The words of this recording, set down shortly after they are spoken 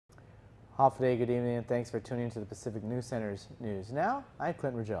Hofday, good evening, and thanks for tuning into the Pacific News Center's news. Now, I'm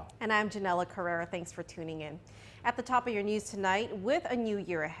Clint Rogel. And I'm Janella Carrera. Thanks for tuning in. At the top of your news tonight, with a new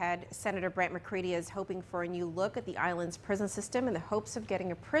year ahead, Senator Brant McCready is hoping for a new look at the island's prison system in the hopes of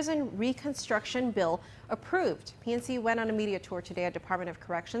getting a prison reconstruction bill approved. PNC went on a media tour today at Department of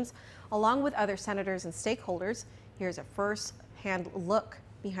Corrections, along with other senators and stakeholders. Here's a first-hand look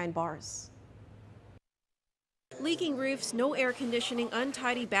behind bars. Leaking roofs, no air conditioning,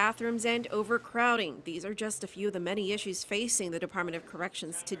 untidy bathrooms, and overcrowding. These are just a few of the many issues facing the Department of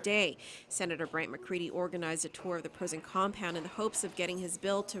Corrections today. Senator Brant McCready organized a tour of the prison compound in the hopes of getting his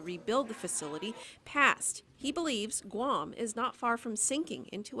bill to rebuild the facility passed. He believes Guam is not far from sinking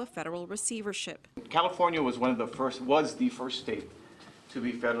into a federal receivership. California was the first state to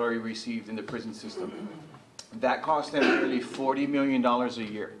be federally received in the prison system. That cost them nearly $40 million a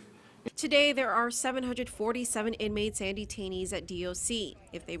year. Today, there are 747 inmates and detainees at DOC.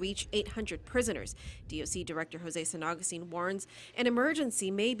 If they reach 800 prisoners, DOC Director Jose San Agustin warns an emergency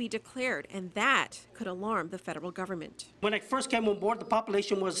may be declared, and that could alarm the federal government. When I first came on board, the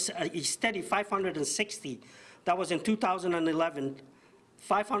population was a steady 560. That was in 2011.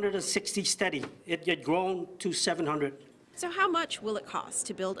 560 steady. It had grown to 700. So how much will it cost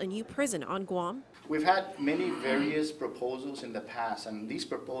to build a new prison on Guam? We've had many various proposals in the past, and these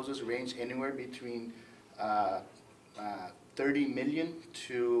proposals range anywhere between 30 million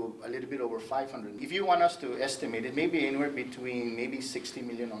to a little bit over 500. If you want us to estimate it, maybe anywhere between maybe 60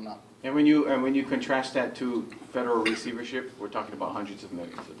 million or not. And when you contrast that to federal receivership, we're talking about hundreds of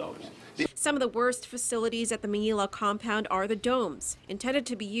millions of dollars. Some of the worst facilities at the Manila compound are the domes. Intended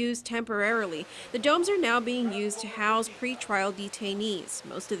to be used temporarily, the domes are now being used to house pretrial detainees.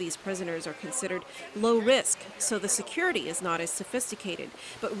 Most of these prisoners are considered low risk, so the security is not as sophisticated.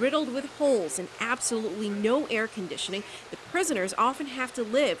 But riddled with holes and absolutely no air conditioning, the prisoners often have to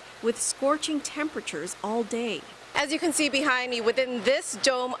live with scorching temperatures all day. As you can see behind me, within this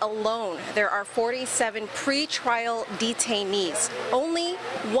dome alone, there are 47 pre-trial detainees, only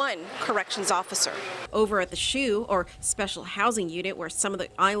one corrections officer. Over at the SHU, or Special Housing Unit, where some of the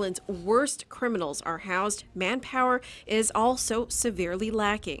island's worst criminals are housed, manpower is also severely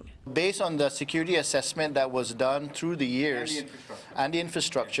lacking. Based on the security assessment that was done through the years and the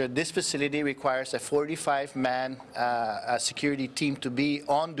infrastructure, this facility requires a 45-man security team to be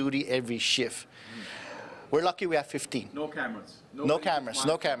on duty every shift. We're lucky we have 15. No cameras. No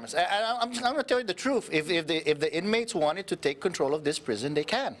cameras. And I'm going to tell you the truth. If the inmates wanted to take control of this prison, they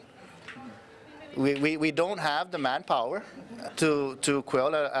can. We don't have the manpower to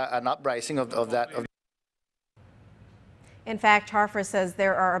quell an uprising of that. In fact, Harfer says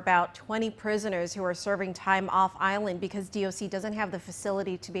there are about 20 prisoners who are serving time off island because DOC doesn't have the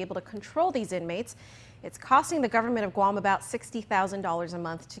facility to be able to control these inmates. It's costing the government of Guam about $60,000 a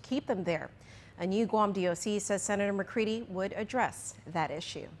month to keep them there. A new Guam DOC says Senator McCready would address that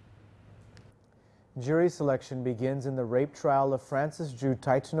issue. Jury selection begins in the rape trial of Francis Drew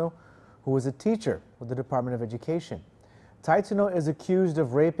Taitano, who was a teacher with the Department of Education. Taitano is accused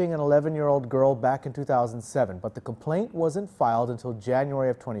of raping an 11-year-old girl back in 2007, but the complaint wasn't filed until January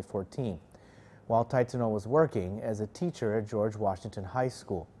of 2014, while Taitano was working as a teacher at George Washington High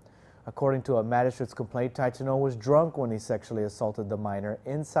School. According to a magistrate's complaint, Taitano was drunk when he sexually assaulted the minor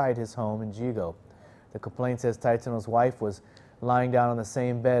inside his home in Jigo. The complaint says Taitano's wife was lying down on the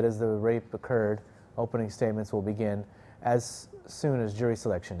same bed as the rape occurred. Opening statements will begin as soon as jury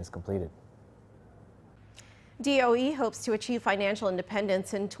selection is completed. DOE hopes to achieve financial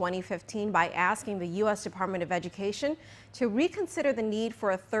independence in 2015 by asking the U.S. Department of Education to reconsider the need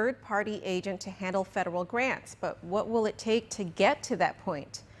for a third-party agent to handle federal grants. But what will it take to get to that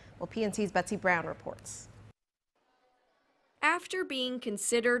point? Well, PNC's Betsy Brown reports. After being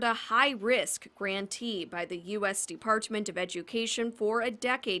considered a high-risk grantee by the U.S. Department of Education for a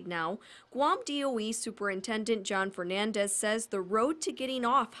decade now, Guam DOE Superintendent John Fernandez says the road to getting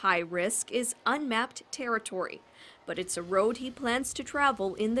off high risk is unmapped territory, but it's a road he plans to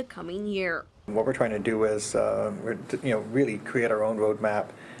travel in the coming year. What we're trying to do is really create our own roadmap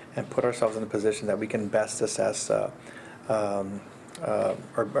and put ourselves in a position that we can best assess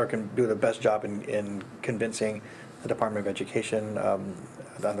or can do the best job in convincing the Department of Education on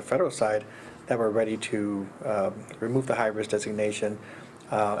the federal side that we're ready to remove the high-risk designation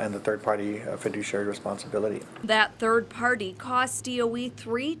and the third-party fiduciary responsibility. That third party costs DOE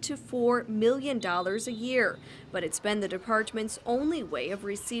 $3 to $4 million a year, but it's been the department's only way of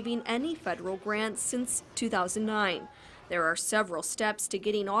receiving any federal grants since 2009. There are several steps to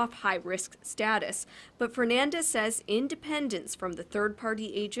getting off high-risk status, but Fernandez says independence from the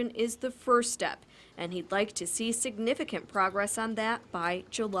third-party agent is the first step, and he'd like to see significant progress on that by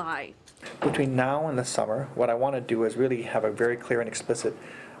July. Between now and the summer, what I want to do is really have a very clear and explicit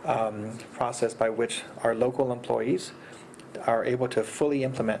process by which our local employees are able to fully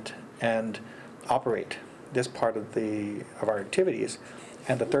implement and operate this part of our activities,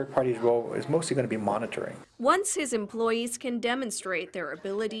 and the third party's role is mostly going to be monitoring. Once his employees can demonstrate their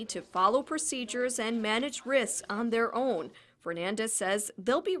ability to follow procedures and manage risks on their own, Fernandez says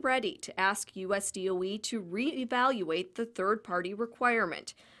they'll be ready to ask USDOE to reevaluate the third-party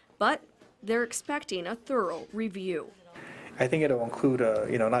requirement, but they're expecting a thorough review. I think it'll include,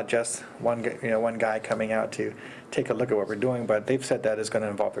 not just one guy coming out to take a look at what we're doing, but they've said that it's going to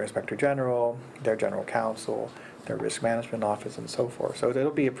involve their inspector general, their general counsel, their risk management office, and so forth. So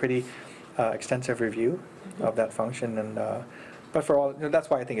it'll be a pretty extensive review of that function, and but for all, that's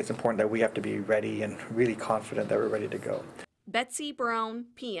why I think it's important that we have to be ready and really confident that we're ready to go. Betsy Brown,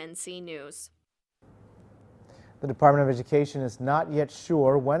 PNC News. The Department of Education is not yet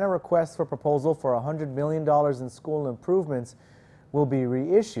sure when a request for proposal for $100 million in school improvements will be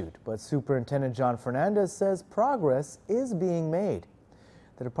reissued, but Superintendent John Fernandez says progress is being made.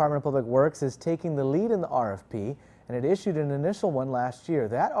 The Department of Public Works is taking the lead in the RFP, and it issued an initial one last year.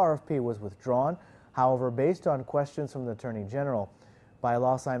 That RFP was withdrawn, however, based on questions from the Attorney General. By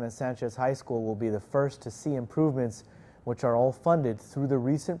law, Simon Sanchez High School will be the first to see improvements, which are all funded through the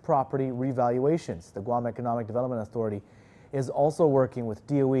recent property revaluations. The Guam Economic Development Authority is also working with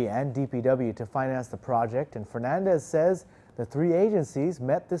DOE and DPW to finance the project, and Fernandez says the three agencies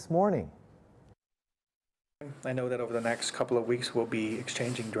met this morning. I know that over the next couple of weeks we'll be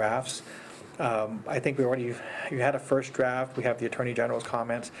exchanging drafts. I think you had a first draft. We have the Attorney General's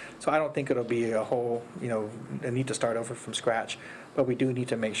comments, so I don't think it'll be a whole, a need to start over from scratch. But we do need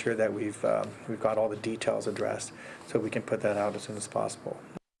to make sure that we've got all the details addressed, so we can put that out as soon as possible.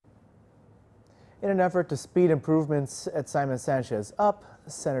 In an effort to speed improvements at Simon Sanchez up,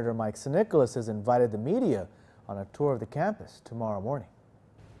 Senator Mike Sinicolas has invited the media on a tour of the campus tomorrow morning.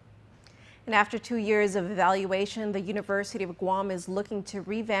 And after 2 years of evaluation, the University of Guam is looking to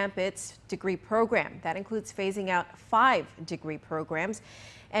revamp its degree program. That includes phasing out 5 degree programs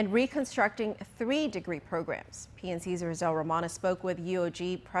and reconstructing 3 degree programs. PNC's Rizal Romana spoke with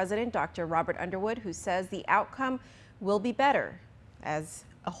UOG President Dr. Robert Underwood, who says the outcome will be better as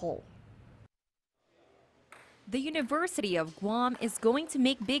a whole. The University of Guam is going to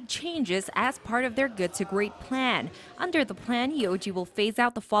make big changes as part of their Good to Great plan. Under the plan, UOG will phase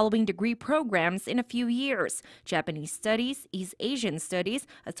out the following degree programs in a few years: Japanese Studies, East Asian Studies,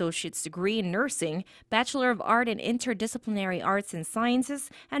 Associate's Degree in Nursing, Bachelor of Art in Interdisciplinary Arts and Sciences,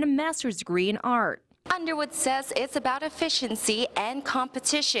 and a Master's Degree in Art. Underwood says it's about efficiency and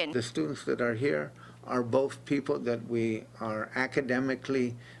competition. The students that are here are both people that we are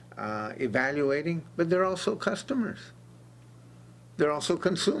academically evaluating, but they're also customers. They're also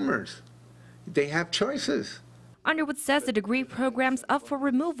consumers. They have choices. Underwood says the degree programs up for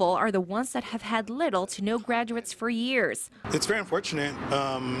removal are the ones that have had little to no graduates for years. It's very unfortunate,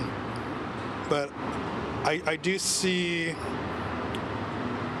 but I do see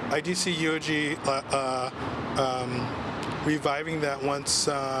UOG reviving that once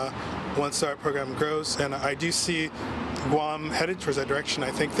our program grows, and I do see Guam headed towards that direction.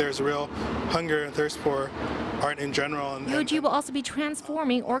 I think there's a real hunger and thirst for art in general. UOG will also be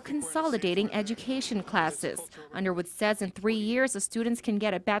transforming or consolidating education classes. Underwood says in 3 years, the students can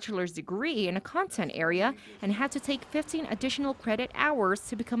get a bachelor's degree in a content area and have to take 15 additional credit hours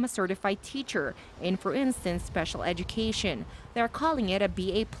to become a certified teacher in, for instance, special education. They're calling it a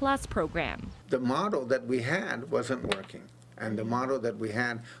BA Plus program. The model that we had wasn't working, and the model that we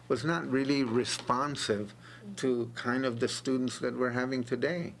had was not really responsive to kind of the students that we're having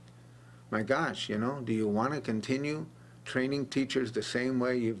today. My gosh, do you want to continue training teachers the same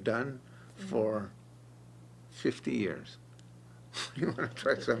way you've done for 50 years? You want to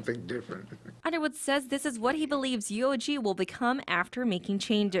try something different. Underwood says this is what he believes UOG will become after making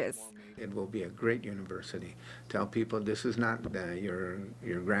changes. It will be a great university. Tell people this is not your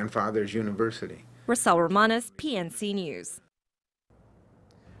grandfather's university. Rizal Romanas, PNC News.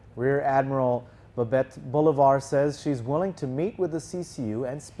 Rear Admiral Babette Bolivar says she's willing to meet with the CCU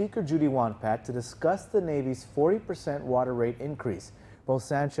and Speaker Judy Wonpat to discuss the Navy's 40% water rate increase. Both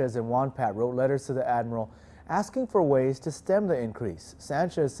Sanchez and Wonpat wrote letters to the Admiral asking for ways to stem the increase.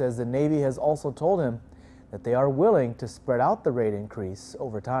 Sanchez says the Navy has also told him that they are willing to spread out the rate increase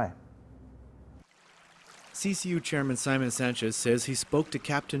over time. CCU Chairman Simon Sanchez says he spoke to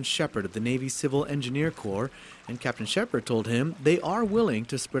Captain Shepard of the Navy Civil Engineer Corps, and Captain Shepard told him they are willing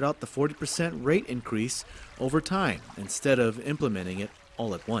to spread out the 40% rate increase over time instead of implementing it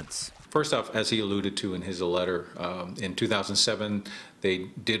all at once. First off, as he alluded to in his letter, in 2007, they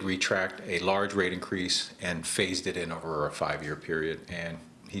did retract a large rate increase and phased it in over a 5-year period. And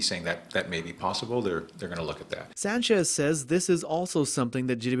he's saying that that may be possible. They're going to look at that. Sanchez says this is also something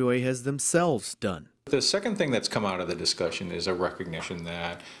that GWA has themselves done. The second thing that's come out of the discussion is a recognition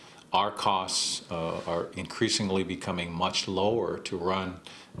that our costs are increasingly becoming much lower to run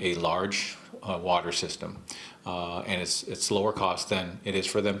a large water system. And it's lower cost than it is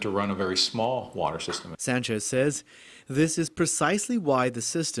for them to run a very small water system. Sanchez says this is precisely why the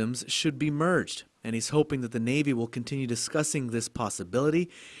systems should be merged, and he's hoping that the Navy will continue discussing this possibility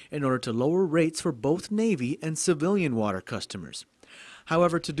in order to lower rates for both Navy and civilian water customers.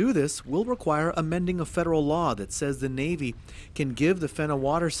 However, to do this will require amending a federal law that says the Navy can give the Fena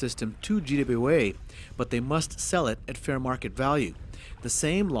water system to GWA, but they must sell it at fair market value. The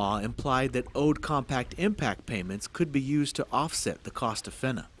same law implied that owed compact impact payments could be used to offset the cost of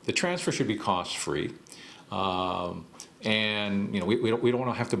Fena. The transfer should be cost-free, and we don't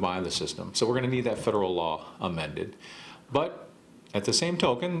want to have to buy the system. So we're going to need that federal law amended. But at the same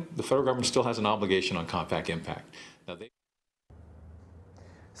token, the federal government still has an obligation on compact impact. Now,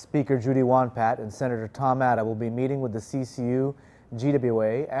 Speaker Judy Wonpat and Senator Tom Atta will be meeting with the CCU,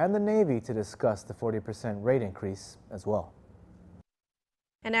 GWA, and the Navy to discuss the 40% rate increase as well.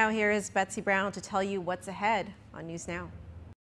 And now here is Betsy Brown to tell you what's ahead on News Now.